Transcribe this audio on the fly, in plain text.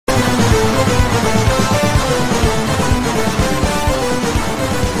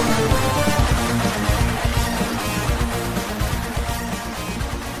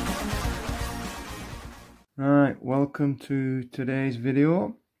welcome to today's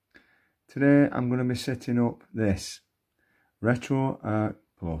video. Today I'm going to be setting up this RetroArch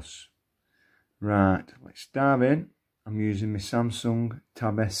Plus. Right, let's dive in. I'm using my Samsung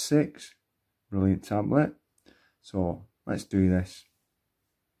Tab S6, brilliant tablet. So let's do this.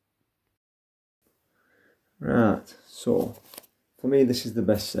 Right, so for me this is the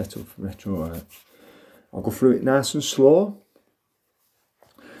best setup for RetroArch. I'll go through it nice and slow.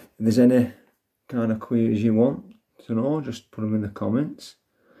 If there's any kind of queries you want to know, just put them in the comments.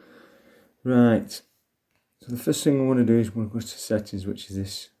 Right, so the first thing I want to do is I'm going to go to settings, which is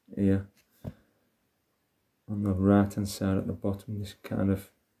this here on the right hand side at the bottom, this kind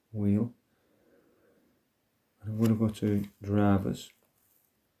of wheel, and I'm going to go to drivers.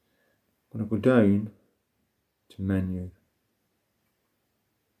 I'm going to go down to menu.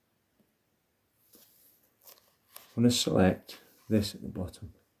 I'm going to select this at the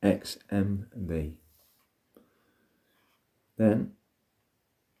bottom, XMB. Then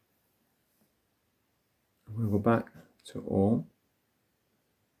I'm going to go back to Home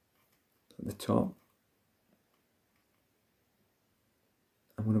at the top.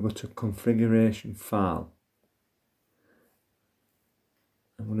 I'm going to go to Configuration File.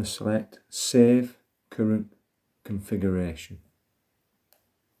 I'm going to select Save Current Configuration.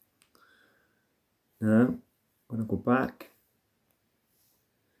 Now I'm going to go back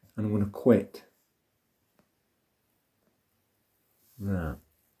and I'm going to quit. Right.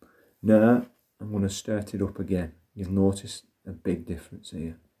 Now I'm going to start it up again. You'll notice a big difference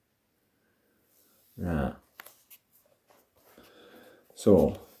here. Right.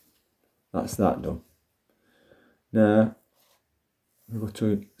 So that's that done. Now we go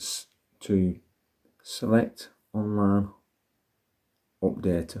to select online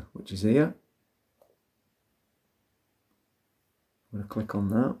updater, which is here. I'm going to click on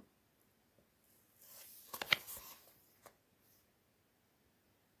that.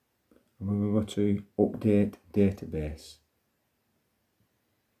 And we will go to update database.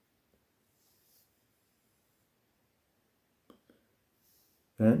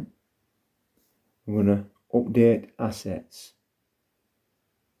 Then we're going to update assets.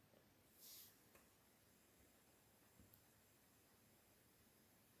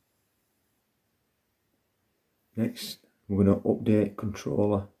 Next, we're going to update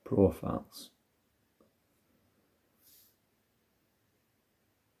controller profiles.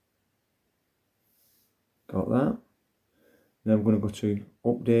 Got that? Now I'm going to go to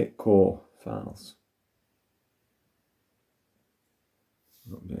update core files.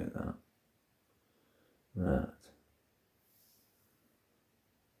 Update that. Right.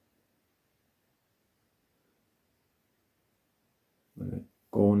 I'm going to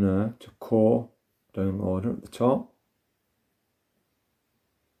go now to core downloader at the top.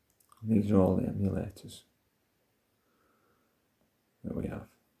 These are all the emulators that we have.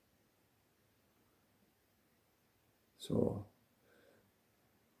 So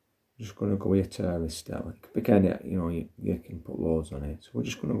I'm just going to go with a terrorist style. It could be kind of, you know, you can put loads on it. So we're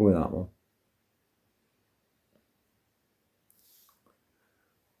just going to go with that one.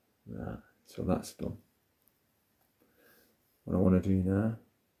 Right, so that's done. What I want to do now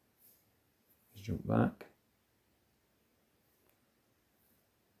is jump back.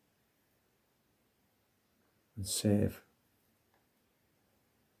 And save.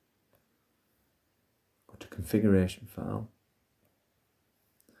 Go to configuration file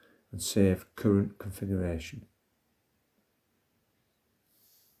and save current configuration.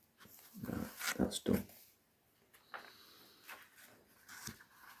 Right, that's done.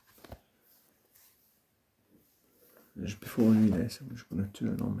 Just before I do this, I'm just going to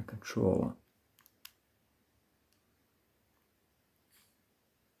turn on the controller.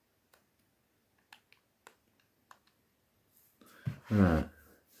 Right.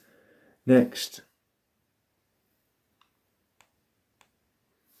 Next,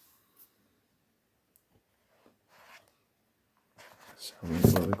 so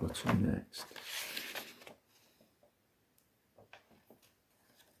where we go to next.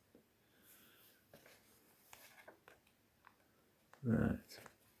 Right.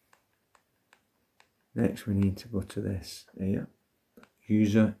 Next we need to go to this here,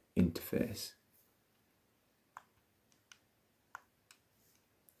 user interface.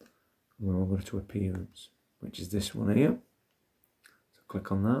 We'll go to appearance, which is this one here. So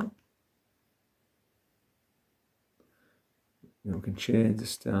click on that. You can change the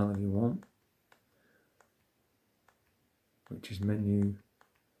style if you want, which is menu,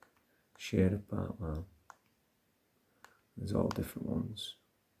 shade of background. There's all different ones.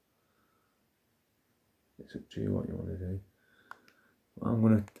 It's up to you what you want to do. I'm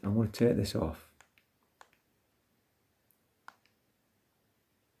gonna take this off.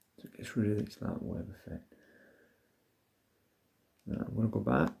 gets rid of this like wave effect. Now I'm going to go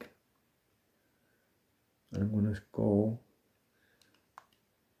back and I'm going to go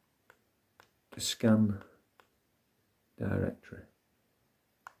to scan directory.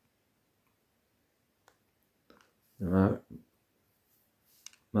 Now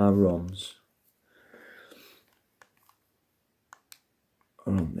my ROMs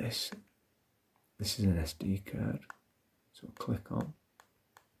are on this. This is an SD card, so I'll click on,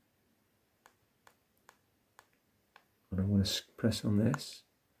 and I'm going to press on this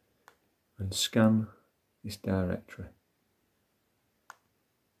and scan this directory.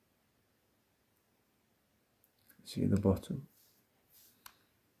 See at the bottom.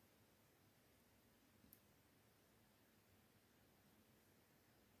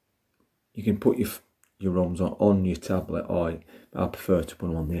 You can put your ROMs on your tablet, or I prefer to put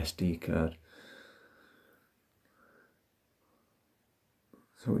them on the SD card.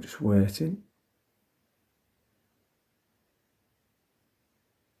 So we're just waiting.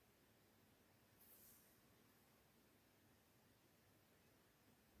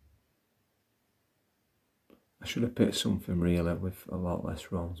 I should have picked something really with a lot less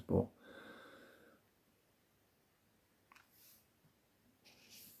ROMs, but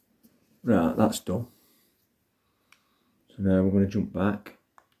right, that's done. So now we're going to jump back,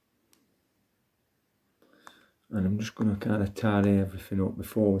 and I'm just going to kind of tidy everything up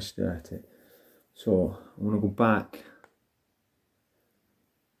before we start it. So I'm going to go back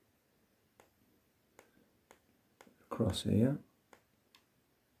across here.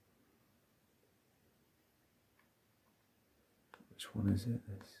 Which one is it?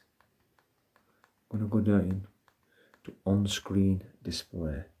 This. I'm going to go down to on-screen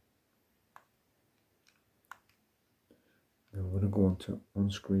display. Then we're going to go on to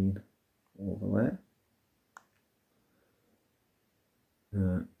on-screen overlay.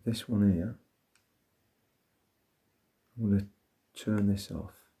 This one here, I'm going to turn this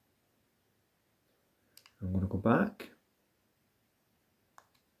off. I'm going to go back,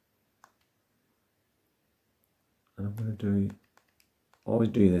 and I'm going to do, always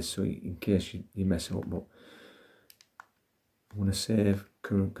do this so in case you mess it up, but I'm going to save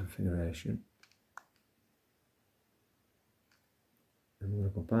current configuration. I'm going to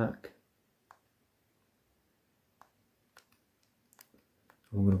go back.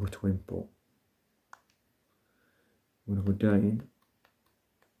 I'm going to go to input. I'm going to go down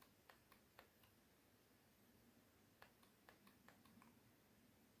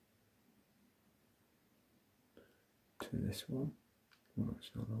to this one. No,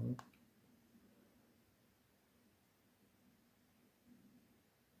 it's not that one.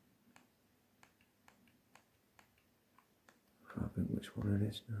 I can't think which one it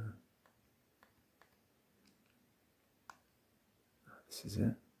is now. This is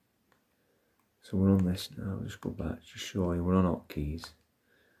it. So we're on this now. I'll just go back to show you we're on hotkeys.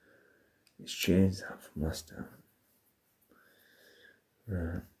 It's changed that from last time.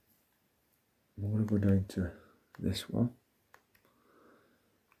 Right. I'm going to go down to this one.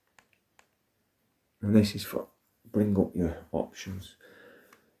 And this is for bring up your options.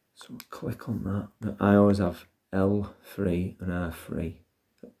 So click on that. Now, I always have L3 and R3.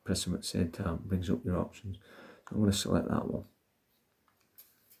 Press them at the same time, brings up your options. So I'm going to select that one.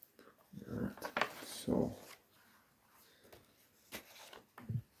 Right. So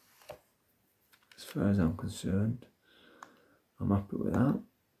as far as I'm concerned, I'm happy with that.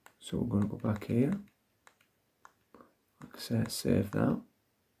 So we're going to go back here. Like I said, save that.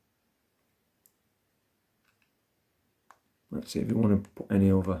 Let's see if you want to put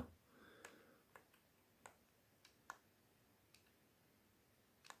any other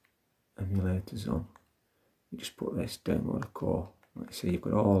emulators on. You just put this download a core. Like say you've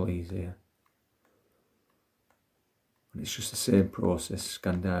got all these here. And it's just the same process,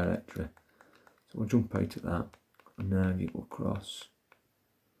 scan directory. So we'll jump out of that, and now if you go across,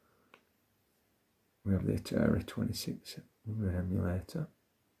 we have the Atari 2600 emulator.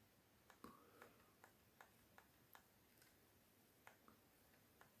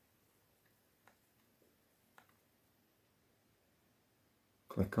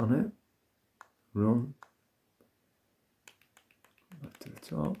 Click on it, run, back to the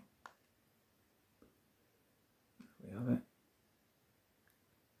top. There we have it.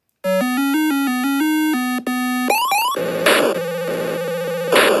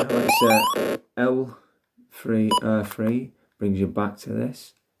 Like I said, L3, R3 brings you back to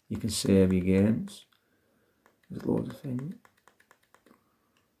this. You can save your games. There's loads of things.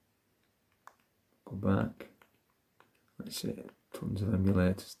 Go back. Let's see, tons of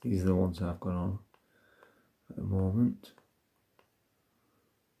emulators. These are the ones I've got on at the moment.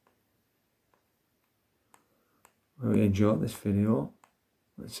 I hope you enjoyed this video.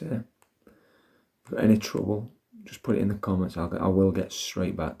 Let's say, if you've got any trouble, just put it in the comments. I will get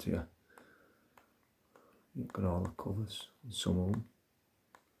straight back to you. You've got all the covers on some of them.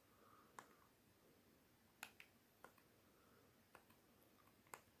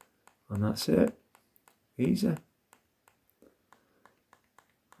 And that's it. Easy.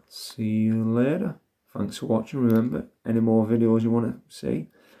 See you later. Thanks for watching. Remember, any more videos you want to see,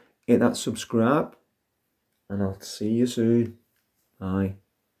 hit that subscribe, and I'll see you soon. Bye.